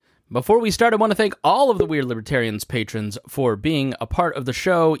Before we start, I want to thank all of the Weird Libertarians patrons for being a part of the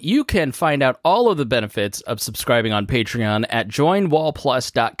show. You can find out all of the benefits of subscribing on Patreon at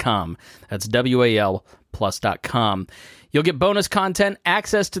joinwalplus.com. That's WAL plus.com. You'll get bonus content,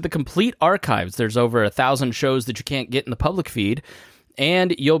 access to the complete archives. There's over 1,000 shows that you can't get in the public feed,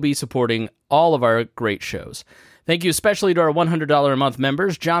 and you'll be supporting all of our great shows. Thank you especially to our $100 a month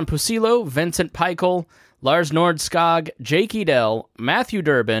members, John Pusilo, Vincent Peichel, Lars Nordskog, Jake Edel, Matthew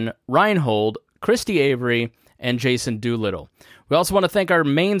Durbin, Reinhold, Christy Avery, and Jason Doolittle. We also want to thank our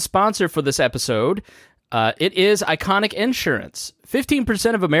main sponsor for this episode. It is Iconic Insurance.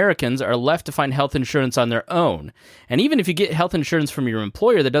 15% of Americans are left to find health insurance on their own. And even if you get health insurance from your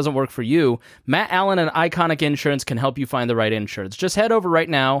employer that doesn't work for you, Matt Allen and Iconic Insurance can help you find the right insurance. Just head over right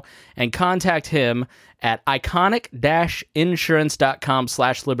now and contact him at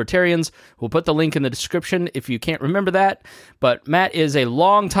iconic-insurance.com/libertarians. We'll put the link in the description if you can't remember that. But Matt is a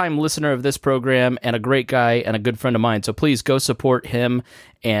longtime listener of this program and a great guy and a good friend of mine. So please go support him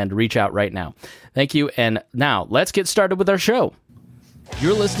and reach out right now. Thank you. And now let's get started with our show.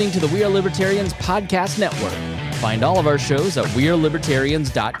 You're listening to the We Are Libertarians Podcast Network. Find all of our shows at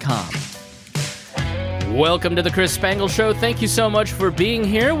wearelibertarians.com. Welcome to the Chris Spangle Show. Thank you so much for being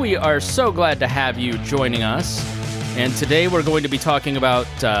here. We are so glad to have you joining us. And today we're going to be talking about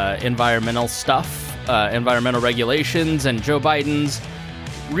environmental stuff, environmental regulations, and Joe Biden's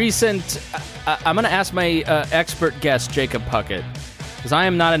recent... I'm going to ask my expert guest, Jacob Puckett, because I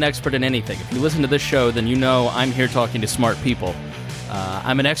am not an expert in anything. If you listen to this show, then you know I'm here talking to smart people.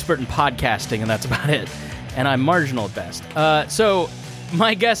 I'm an expert in podcasting, and that's about it. And I'm marginal at best. So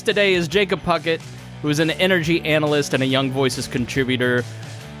my guest today is Jacob Puckett, who is an energy analyst and a Young Voices contributor.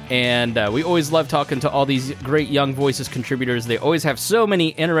 And we always love talking to all these great Young Voices contributors. They always have so many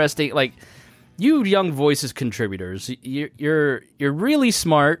interesting, like, you Young Voices contributors, you're really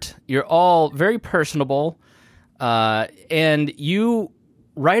smart. You're all very personable. And you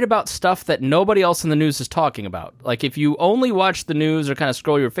write about stuff that nobody else in the news is talking about. Like, if you only watch the news or kind of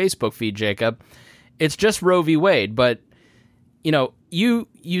scroll your Facebook feed, Jacob, it's just Roe v. Wade. But, you know, you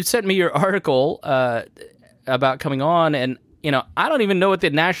sent me your article about coming on, and, you know, I don't even know what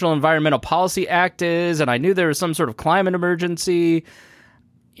the National Environmental Policy Act is, and I knew there was some sort of climate emergency.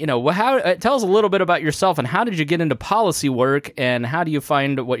 You know, tell us a little bit about yourself, and how did you get into policy work, and how do you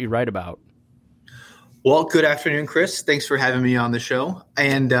find what you write about? Well, good afternoon, Chris. Thanks for having me on the show.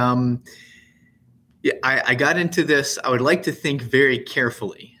 And I got into this, I would like to think, very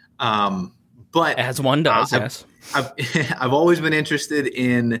carefully. But as one does, yes. I've always been interested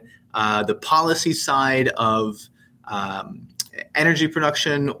in the policy side of energy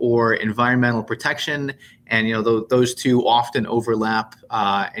production or environmental protection. And, you know, those two often overlap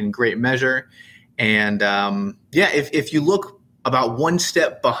in great measure. And if you look about one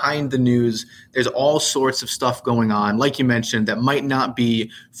step behind the news, there's all sorts of stuff going on, like you mentioned, that might not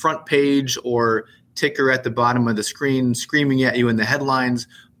be front page or ticker at the bottom of the screen screaming at you in the headlines.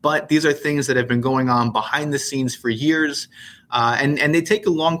 But these are things that have been going on behind the scenes for years, and they take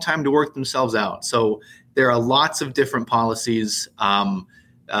a long time to work themselves out. So there are lots of different policies. The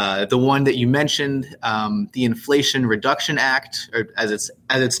one that you mentioned, the Inflation Reduction Act, or as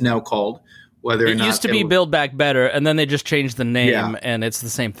it's now called, whether or not it used to be Build Back Better, and then they just changed the name, and it's the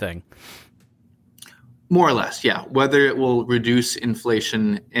same thing. More or less, yeah. Whether it will reduce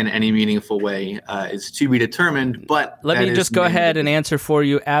inflation in any meaningful way is to be determined, but... Let me just go ahead and answer for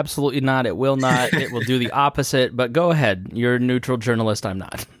you. Absolutely not. It will not. It will do the opposite, but go ahead. You're a neutral journalist. I'm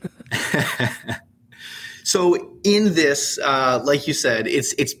not. So in this, like you said,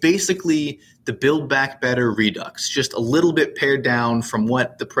 it's basically the Build Back Better redux, just a little bit pared down from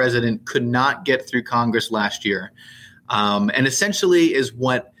what the president could not get through Congress last year. And essentially is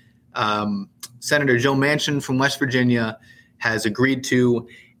what Senator Joe Manchin from West Virginia has agreed to.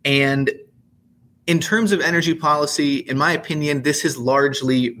 And in terms of energy policy, in my opinion, this is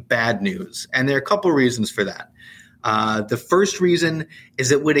largely bad news. And there are a couple reasons for that. The first reason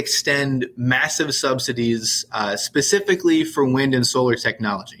is it would extend massive subsidies specifically for wind and solar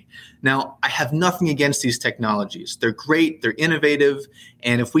technology. Now, I have nothing against these technologies. They're great, they're innovative,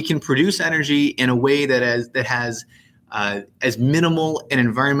 and if we can produce energy in a way that has as minimal an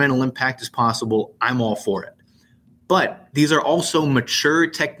environmental impact as possible, I'm all for it. But these are also mature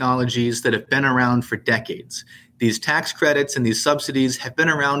technologies that have been around for decades. These tax credits and these subsidies have been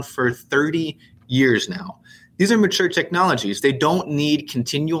around for 30 years now. These are mature technologies. They don't need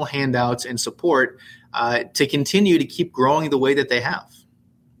continual handouts and support to continue to keep growing the way that they have.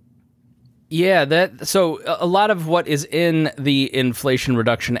 Yeah, so a lot of what is in the Inflation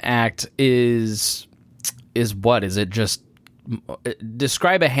Reduction Act is what? Is it just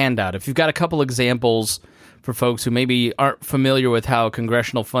describe a handout. If you've got a couple examples for folks who maybe aren't familiar with how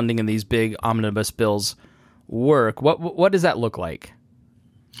congressional funding in these big omnibus bills work, what does that look like?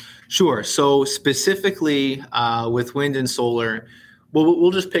 Sure. So specifically with wind and solar,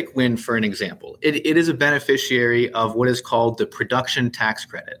 we'll just pick wind for an example. It is a beneficiary of what is called the production tax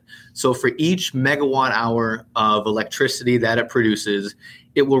credit. So for each megawatt hour of electricity that it produces,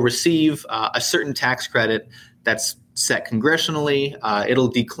 it will receive a certain tax credit that's set congressionally. It'll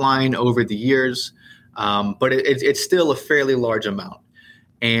decline over the years, but it's still a fairly large amount.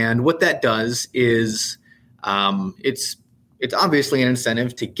 And what that does is it's obviously an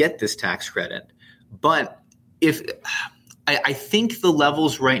incentive to get this tax credit. But I think the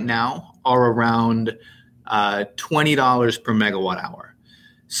levels right now are around $20 per megawatt hour.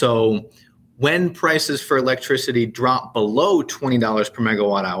 So when prices for electricity drop below $20 per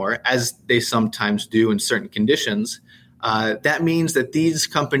megawatt hour, as they sometimes do in certain conditions, that means that these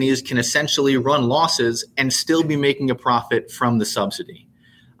companies can essentially run losses and still be making a profit from the subsidy.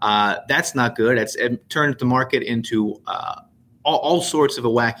 That's not good. It turns the market into all sorts of a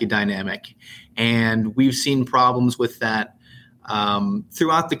wacky dynamic. And we've seen problems with that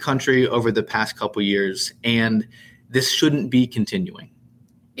throughout the country over the past couple years. And this shouldn't be continuing.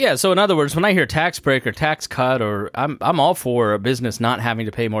 Yeah. So in other words, when I hear tax break or tax cut, or I'm all for a business not having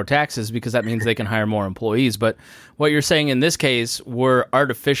to pay more taxes because that means they can hire more employees. But what you're saying in this case, we're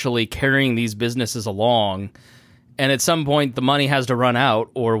artificially carrying these businesses along. And at some point, the money has to run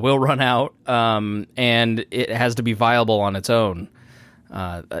out or will run out, and it has to be viable on its own.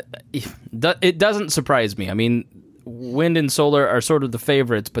 It doesn't surprise me. I mean, wind and solar are sort of the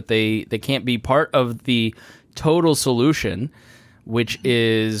favorites, but they can't be part of the total solution, which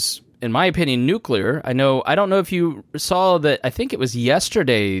is, in my opinion, nuclear. I don't know if you saw that. I think it was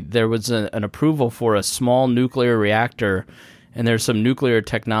yesterday there was an approval for a small nuclear reactor. And there's some nuclear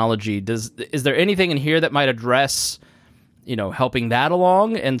technology. Is there anything in here that might address, helping that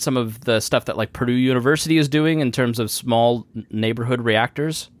along, and some of the stuff that like Purdue University is doing in terms of small neighborhood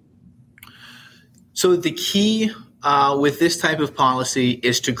reactors? So the key with this type of policy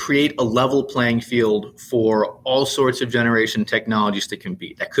is to create a level playing field for all sorts of generation technologies to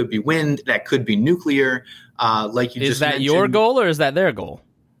compete. That could be wind, that could be nuclear. Like you just mentioned. Is that your goal or is that their goal?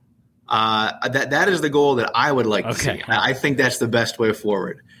 That is the goal that I would like to see. I think that's the best way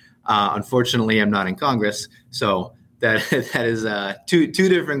forward. Unfortunately, I'm not in Congress, so that is two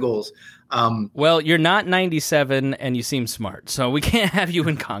different goals. Well, you're not 97, and you seem smart, so we can't have you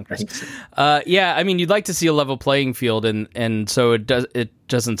in Congress. Yeah, I mean, you'd like to see a level playing field, and so it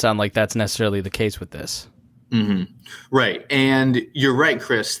doesn't sound like that's necessarily the case with this. Mm-hmm. Right, and you're right,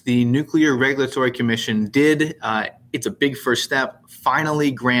 Chris. The Nuclear Regulatory Commission did. It's a big first step.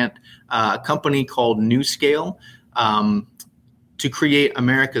 Finally, grant a company called NuScale to create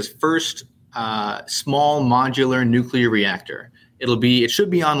America's first small modular nuclear reactor. It should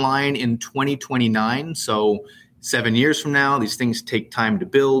be online in 2029. So 7 years from now, these things take time to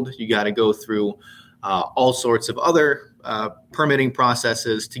build. You got to go through all sorts of other permitting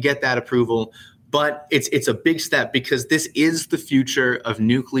processes to get that approval. But it's a big step because this is the future of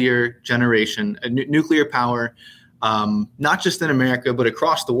nuclear generation, nuclear power. Not just in America, but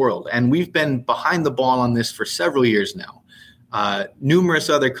across the world. And we've been behind the ball on this for several years now. Numerous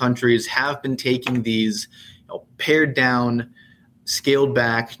other countries have been taking these pared down, scaled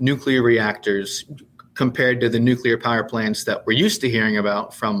back nuclear reactors compared to the nuclear power plants that we're used to hearing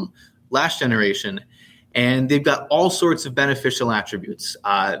about from last generation. And they've got all sorts of beneficial attributes.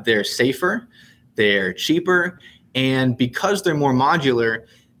 They're safer, they're cheaper, and because they're more modular,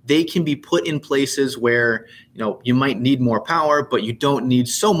 they can be put in places where you might need more power, but you don't need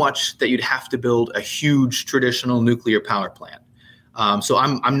so much that you'd have to build a huge traditional nuclear power plant. So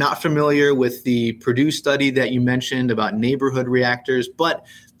I'm not familiar with the Purdue study that you mentioned about neighborhood reactors, but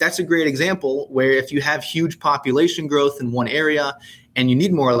that's a great example where if you have huge population growth in one area and you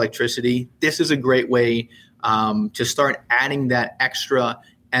need more electricity, this is a great way to start adding that extra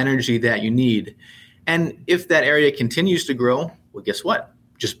energy that you need. And if that area continues to grow, well, guess what?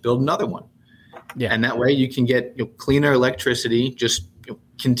 Just build another one. Yeah. And that way you can get cleaner electricity just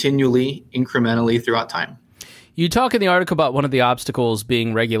continually, incrementally throughout time. You talk in the article about one of the obstacles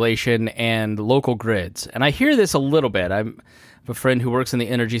being regulation and local grids. And I hear this a little bit. I have a friend who works in the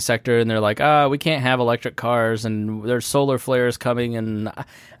energy sector, and they're like, we can't have electric cars, and there's solar flares coming. And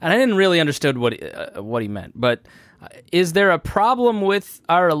I didn't really understand what he meant. But is there a problem with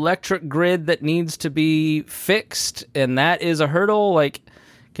our electric grid that needs to be fixed, and that is a hurdle? Like,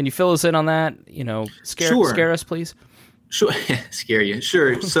 can you fill us in on that? Scare us, please. Sure, scare you.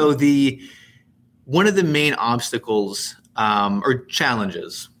 Sure. So one of the main obstacles or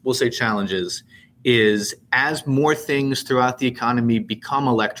challenges, we'll say challenges, is as more things throughout the economy become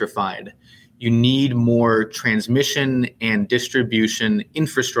electrified, you need more transmission and distribution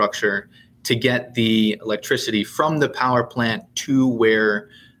infrastructure to get the electricity from the power plant to where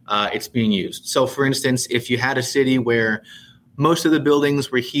it's being used. So, for instance, if you had a city where most of the buildings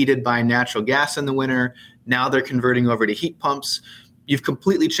were heated by natural gas in the winter, now they're converting over to heat pumps, you've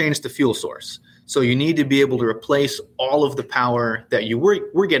completely changed the fuel source. So you need to be able to replace all of the power that you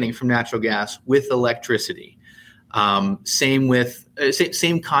were getting from natural gas with electricity.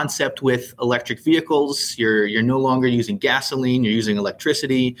 Same concept with electric vehicles. You're no longer using gasoline, you're using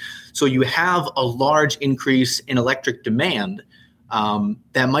electricity. So you have a large increase in electric demand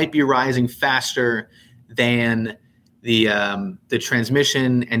that might be rising faster than the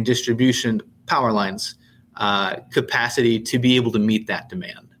transmission and distribution power lines capacity to be able to meet that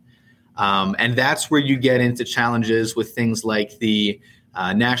demand. And that's where you get into challenges with things like the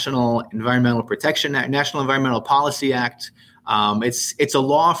National Environmental Policy Act. It's a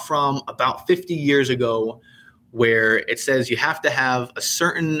law from about 50 years ago where it says you have to have a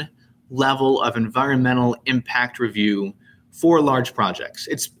certain level of environmental impact review for large projects.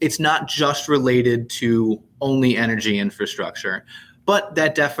 It's not just related to only energy infrastructure, but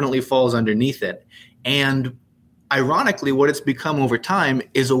that definitely falls underneath it. And ironically, what it's become over time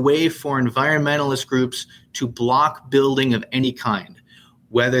is a way for environmentalist groups to block building of any kind,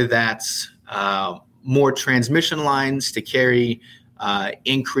 whether that's more transmission lines to carry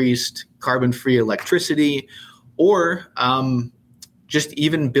increased carbon-free electricity, or just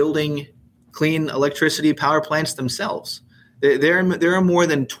even building clean electricity power plants themselves. There are more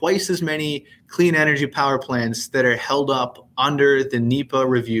than twice as many clean energy power plants that are held up under the NEPA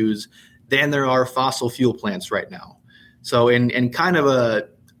reviews than there are fossil fuel plants right now. So in kind of a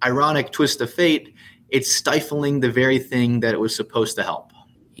ironic twist of fate, it's stifling the very thing that it was supposed to help.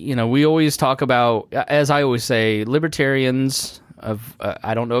 You know, we always talk about, as I always say, libertarians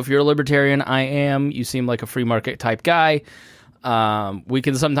I don't know if you're a libertarian. I am. You seem like a free market type guy. We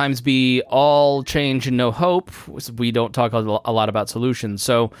can sometimes be all change and no hope. We don't talk a lot about solutions.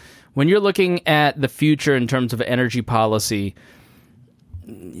 So when you're looking at the future in terms of energy policy,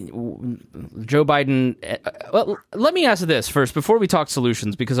 Joe Biden, well, let me ask this first before we talk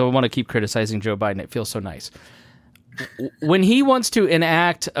solutions, because I want to keep criticizing Joe Biden. It feels so nice. When he wants to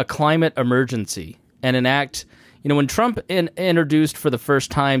enact a climate emergency and enact, when Trump introduced for the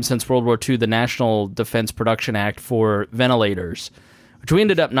first time since World War II the National Defense Production Act for ventilators, which we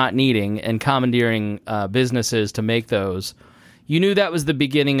ended up not needing, and commandeering businesses to make those, you knew that was the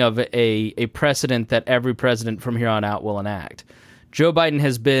beginning of a precedent that every president from here on out will enact. Joe Biden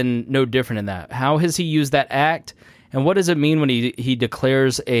has been no different in that. How has he used that act, and what does it mean when he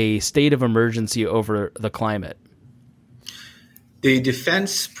declares a state of emergency over the climate? The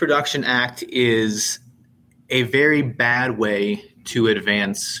Defense Production Act is a very bad way to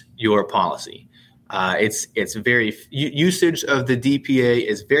advance your policy. It's very usage of the DPA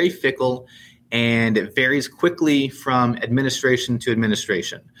is very fickle, and it varies quickly from administration to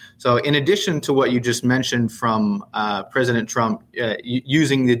administration. So in addition to what you just mentioned from President Trump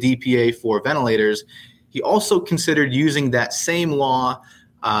using the DPA for ventilators, he also considered using that same law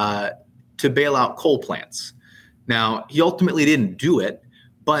to bail out coal plants. Now, he ultimately didn't do it,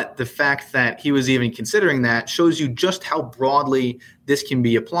 but the fact that he was even considering that shows you just how broadly this can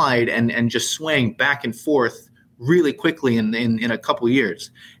be applied and just swaying back and forth really quickly in a couple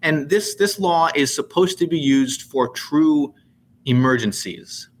years. And this law is supposed to be used for true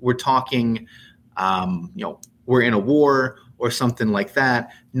emergencies. We're talking, we're in a war or something like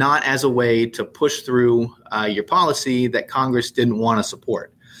that, not as a way to push through your policy that Congress didn't want to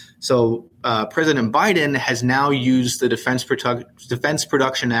support. So President Biden has now used the Defense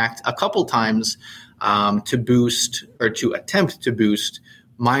Production Act a couple times to boost or to attempt to boost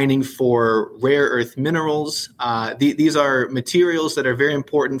mining for rare earth minerals. These are materials that are very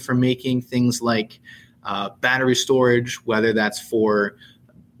important for making things like battery storage, whether that's for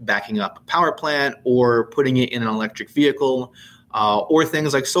backing up a power plant or putting it in an electric vehicle, or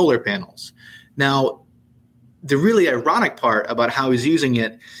things like solar panels. Now, the really ironic part about how he's using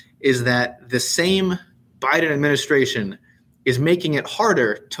it is that the same Biden administration is making it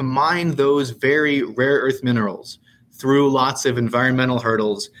harder to mine those very rare earth minerals through lots of environmental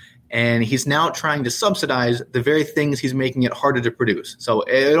hurdles. And he's now trying to subsidize the very things he's making it harder to produce. So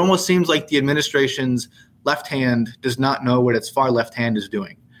it almost seems like the administration's left hand does not know what its far left hand is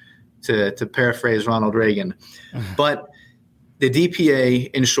doing, to paraphrase Ronald Reagan. But the DPA,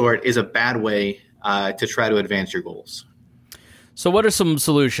 in short, is a bad way to try to advance your goals. So what are some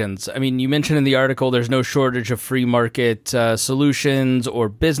solutions? I mean, you mentioned in the article there's no shortage of free market solutions or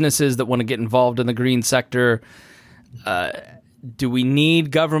businesses that want to get involved in the green sector. Do we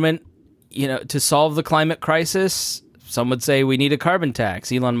need government, to solve the climate crisis? Some would say we need a carbon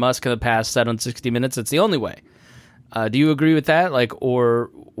tax. Elon Musk in the past said on 60 Minutes it's the only way. Do you agree with that?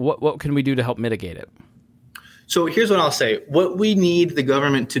 Or what can we do to help mitigate it? So here's what I'll say. What we need the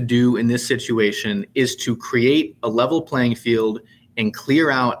government to do in this situation is to create a level playing field and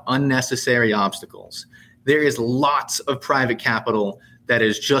clear out unnecessary obstacles. There is lots of private capital that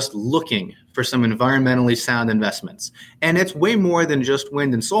is just looking for some environmentally sound investments. And it's way more than just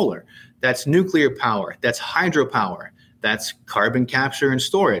wind and solar. That's nuclear power. That's hydropower. That's carbon capture and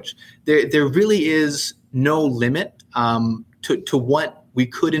storage. There really is no limit to what we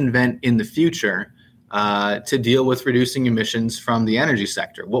could invent in the future to deal with reducing emissions from the energy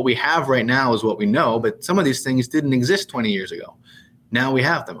sector. What we have right now is what we know, but some of these things didn't exist 20 years ago. Now we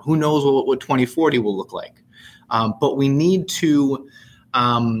have them. Who knows what 2040 will look like? But we need to,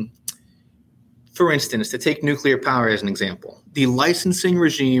 for instance, to take nuclear power as an example, the licensing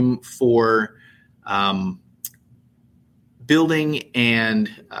regime for building and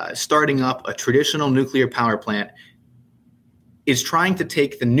starting up a traditional nuclear power plant is trying to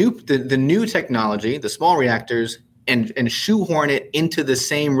take the new technology, the small reactors, and shoehorn it into the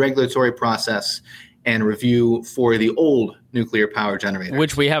same regulatory process and review for the old nuclear power generator.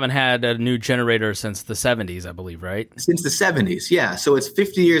 Which we haven't had a new generator since the 70s, I believe, right? Since the 70s, yeah. So it's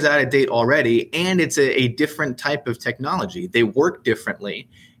 50 years out of date already, and it's a different type of technology. They work differently,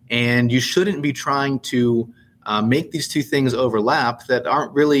 and you shouldn't be trying to make these two things overlap that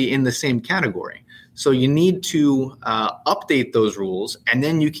aren't really in the same category. So you need to update those rules, and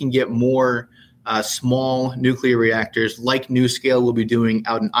then you can get more small nuclear reactors like NuScale will be doing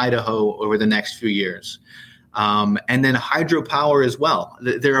out in Idaho over the next few years. And then hydropower as well.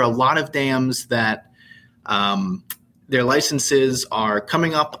 There are a lot of dams that their licenses are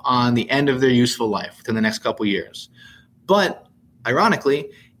coming up on the end of their useful life within the next couple years. But ironically,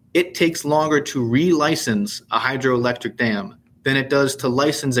 it takes longer to relicense a hydroelectric dam than it does to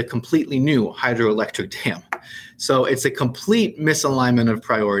license a completely new hydroelectric dam. So it's a complete misalignment of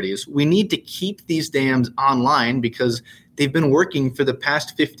priorities. We need to keep these dams online because they've been working for the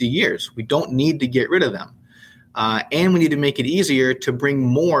past 50 years. We don't need to get rid of them. And we need to make it easier to bring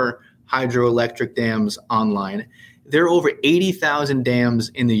more hydroelectric dams online. There are over 80,000 dams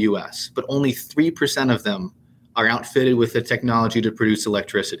in the U.S., but only 3% of them are outfitted with the technology to produce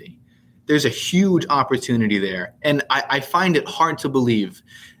electricity. There's a huge opportunity there. And I find it hard to believe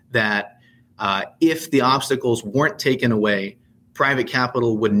that if the obstacles weren't taken away, private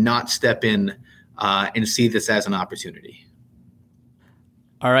capital would not step in and see this as an opportunity.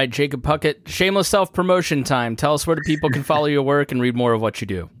 All right, Jacob Puckett, shameless self-promotion time. Tell us where the people can follow your work and read more of what you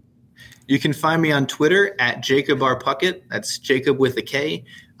do. You can find me on Twitter at Jacob R. Puckett. That's Jacob with a K.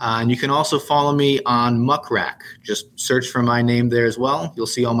 And you can also follow me on Muckrack. Just search for my name there as well. You'll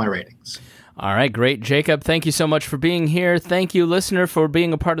see all my ratings. All right, great. Jacob, thank you so much for being here. Thank you, listener, for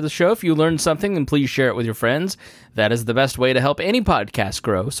being a part of the show. If you learned something, then please share it with your friends. That is the best way to help any podcast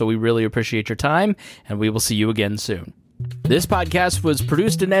grow. So we really appreciate your time, and we will see you again soon. This podcast was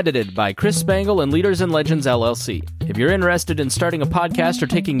produced and edited by Chris Spangle and Leaders and Legends, LLC. If you're interested in starting a podcast or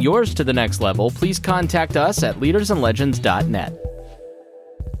taking yours to the next level, please contact us at leadersandlegends.net.